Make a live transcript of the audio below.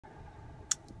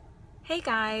Hey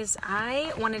guys,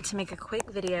 I wanted to make a quick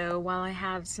video while I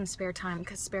have some spare time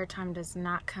because spare time does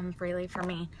not come freely for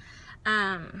me.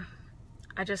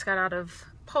 I just got out of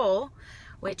pole,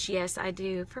 which yes, I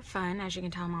do for fun. As you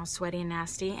can tell, I'm all sweaty and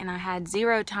nasty, and I had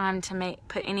zero time to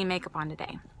put any makeup on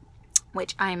today,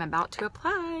 which I am about to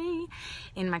apply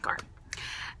in my car.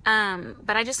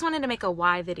 But I just wanted to make a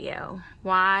why video,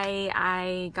 why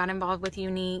I got involved with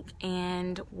Younique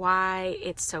and why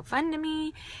it's so fun to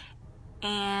me,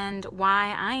 and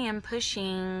why I am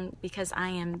pushing because I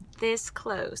am this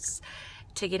close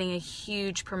to getting a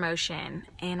huge promotion.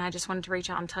 And I just wanted to reach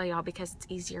out and tell y'all because it's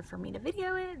easier for me to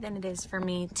video it than it is for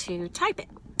me to type it.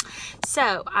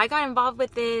 So I got involved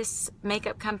with this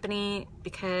makeup company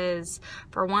because,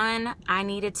 for one, I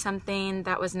needed something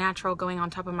that was natural going on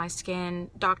top of my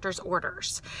skin, doctor's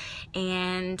orders.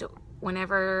 And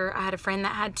whenever I had a friend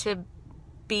that had to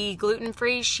be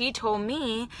gluten-free, she told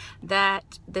me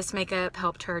that this makeup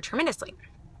helped her tremendously.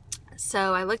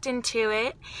 So I looked into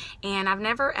it, and I've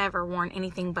never ever worn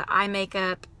anything but eye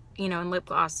makeup, you know, and lip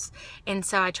gloss. And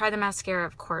so I tried the mascara,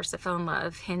 of course. I fell in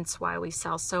love, hence why we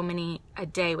sell so many a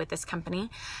day with this company.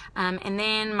 And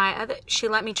then she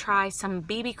let me try some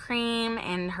BB cream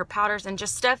and her powders and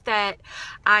just stuff that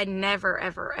I never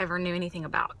ever knew anything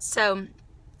about. So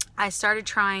I started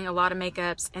trying a lot of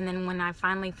makeups, and then when I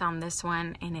finally found this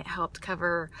one and it helped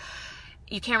cover,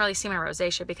 you can't really see my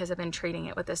rosacea because I've been treating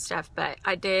it with this stuff, but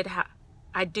I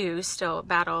do still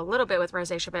battle a little bit with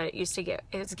rosacea, but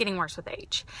it's getting worse with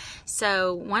age.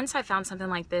 So once I found something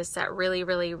like this that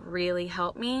really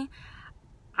helped me,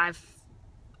 I've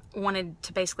wanted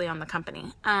to basically own the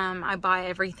company. I buy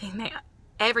everything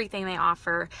they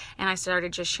offer, and I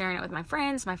started just sharing it with my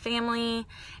friends, my family,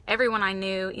 everyone I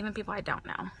knew, even people I don't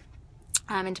know.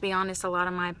 And to be honest, a lot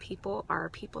of my people are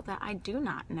people that I do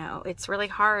not know. It's really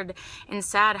hard and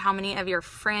sad how many of your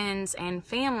friends and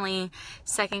family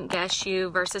second guess you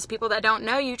versus people that don't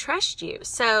know you trust you.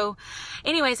 So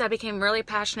anyways, I became really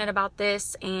passionate about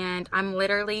this, and I'm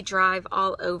literally drive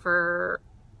all over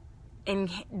and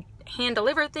hand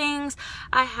deliver things.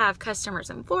 I have customers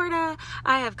in Florida,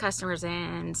 I have customers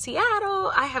in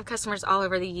Seattle, I have customers all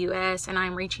over the US, and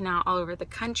I'm reaching out all over the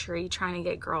country trying to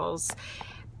get girls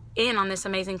in on this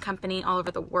amazing company all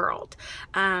over the world.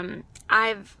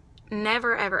 I've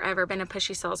never ever been a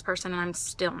pushy salesperson, and I'm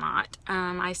still not.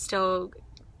 I still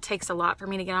takes a lot for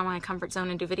me to get out of my comfort zone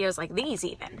and do videos like these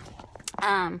even.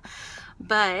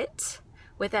 But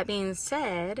with that being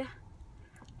said,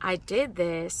 I did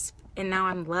this and now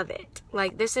I love it.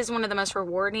 Like, this is one of the most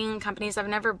rewarding companies. I've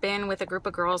never been with a group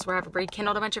of girls where I've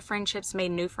rekindled a bunch of friendships,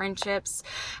 made new friendships,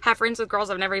 have friends with girls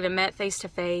I've never even met face to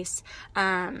face.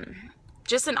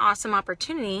 Just an awesome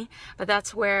opportunity, but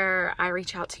that's where I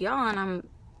reach out to y'all, and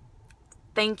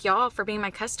thank y'all for being my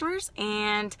customers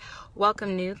and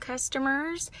welcome new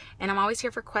customers. And I'm always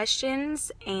here for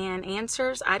questions and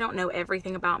answers. I don't know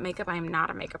everything about makeup. I am not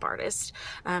a makeup artist.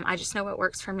 I just know what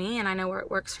works for me, and I know what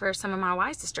works for some of my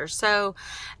Y sisters. So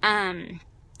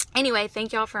anyway,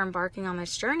 thank y'all for embarking on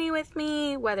this journey with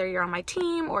me, whether you're on my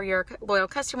team or you're a loyal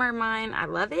customer of mine. I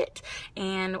love it,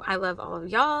 and I love all of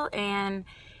y'all. And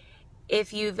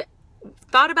if you've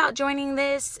thought about joining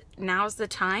this, now's the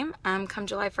time. Come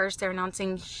July 1st, they're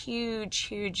announcing huge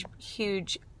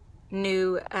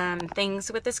new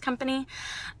things with this company.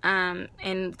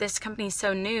 And this company's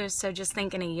so new, so just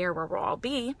think in a year where we'll all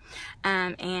be.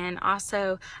 And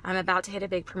also, I'm about to hit a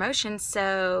big promotion,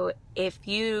 so if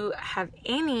you have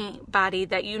anybody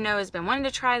that you know has been wanting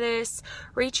to try this,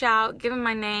 reach out, give them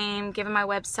my name, give them my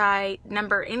website,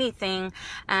 number, anything,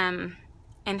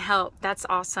 and help. That's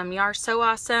awesome. Y'all are so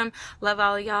awesome. Love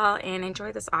all of y'all, and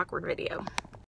enjoy this awkward video.